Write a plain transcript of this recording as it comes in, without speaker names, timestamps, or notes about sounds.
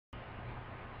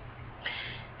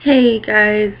Hey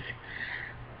guys,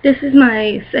 this is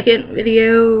my second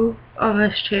video on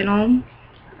this channel.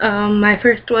 My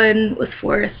first one was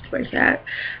Forest my cat.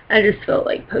 I just felt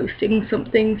like posting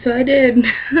something, so I did.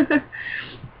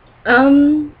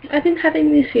 I've been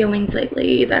having these feelings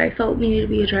lately that I felt needed to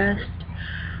be addressed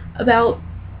about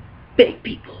big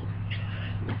people.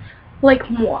 Like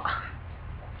moi.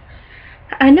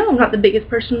 I know I'm not the biggest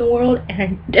person in the world, and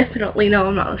I definitely know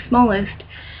I'm not the smallest,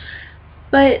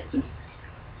 but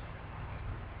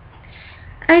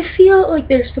I feel like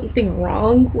there's something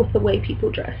wrong with the way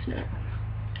people dress now,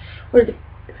 or the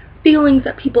feelings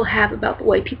that people have about the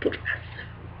way people dress.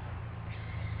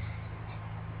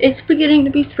 It's beginning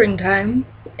to be springtime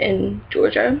in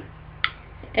Georgia,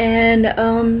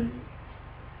 and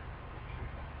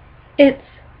it's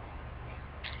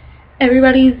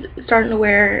everybody's starting to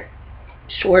wear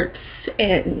shorts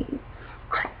and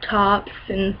crop tops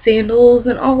and sandals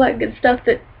and all that good stuff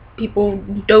that people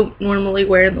don't normally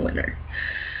wear in the winter.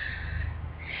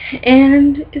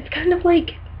 And it's kind of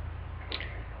like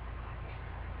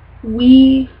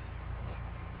we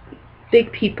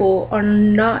big people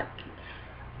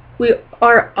we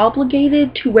are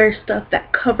obligated to wear stuff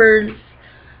that covers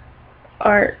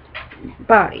our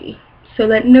body so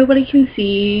that nobody can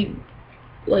see,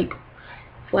 like,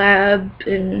 flabs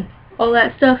and all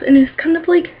that stuff. And it's kind of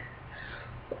like,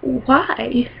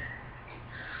 why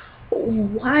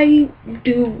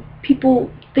do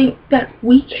people think that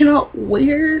we cannot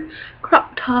wear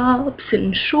crop tops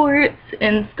and shorts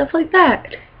and stuff like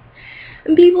that?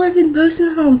 And people have been posting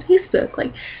it on Facebook,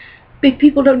 like, big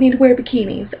people don't need to wear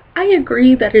bikinis. I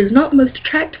agree that is not the most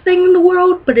attractive thing in the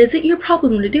world, but is it your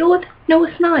problem to deal with? No,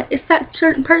 it's not. It's that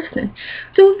certain person.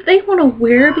 So if they want to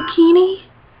wear a bikini,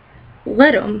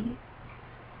 let them.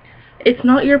 It's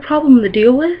not your problem to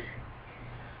deal with.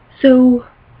 So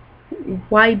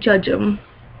why judge them?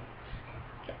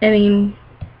 I mean,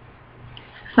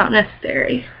 it's not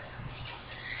necessary.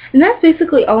 And that's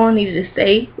basically all I needed to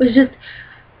say, was just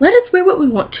let us wear what we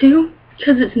want to,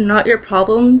 because it's not your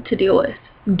problem to deal with.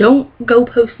 Don't go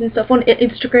posting stuff on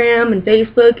Instagram and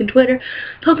Facebook and Twitter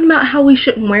talking about how we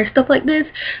shouldn't wear stuff like this,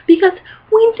 because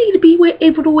we need to be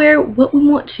able to wear what we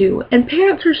want to. And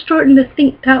parents are starting to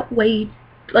think that way,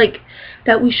 like,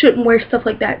 that we shouldn't wear stuff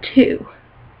like that too.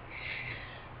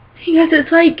 Because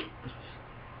it's like,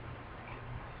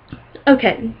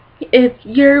 okay, if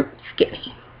you're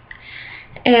skinny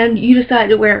and you decide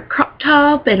to wear a crop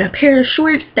top and a pair of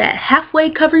shorts that halfway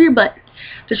cover your butt,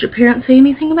 does your parents say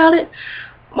anything about it?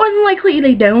 More than likely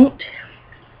they don't.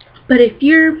 But if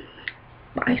you're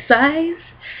my size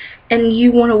and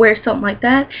you want to wear something like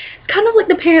that, it's kind of like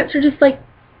the parents are just like,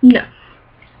 no.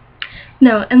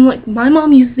 No, and like, my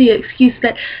mom uses the excuse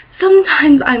that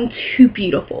sometimes I'm too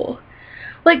beautiful.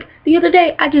 Like, the other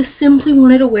day, I just simply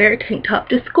wanted to wear a tank top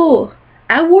to school.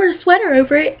 I wore a sweater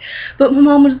over it, but my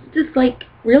mom was just like,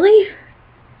 really?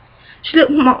 She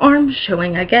didn't want my arms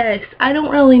showing, I guess. I don't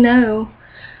really know.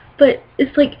 But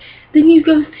it's like, then you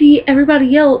go see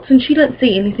everybody else and she doesn't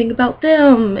say anything about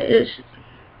them. It's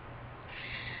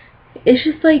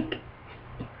just like,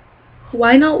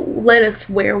 why not let us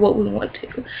wear what we want to?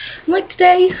 And like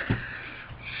today,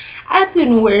 I've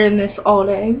been wearing this all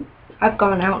day. I've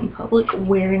gone out in public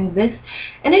wearing this,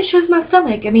 and it shows my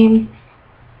stomach. I mean,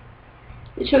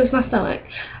 it shows my stomach.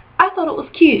 I thought it was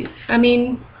cute. I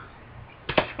mean,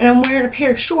 and I'm wearing a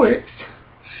pair of shorts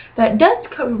that does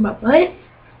cover my butt,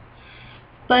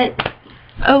 but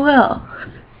oh well.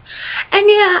 And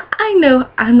yeah, I know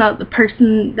I'm not the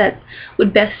person that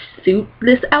would best suit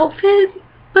this outfit,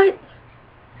 but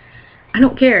I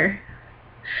don't care.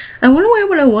 I want to wear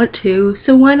what I want to,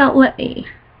 so why not let me?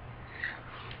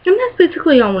 And that's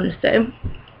basically all I want to say.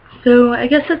 So I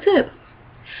guess that's it.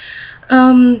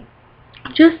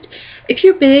 Just, if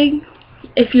you're big,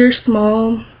 if you're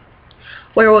small,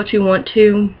 wear what you want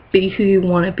to, be who you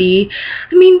want to be.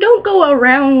 I mean, don't go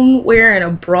around wearing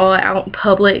a bra out in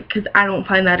public, because I don't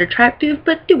find that attractive,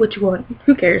 but do what you want.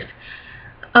 Who cares?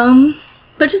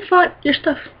 But just flaunt your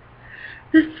stuff.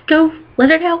 Just go, let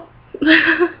it out.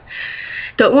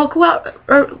 Don't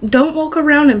walk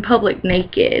around in public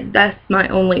naked. That's my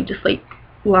only, just, like,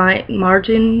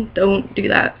 margin. Don't do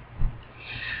that.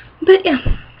 But yeah,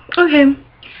 okay.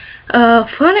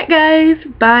 Flaunt it, guys.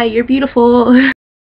 Bye. You're beautiful.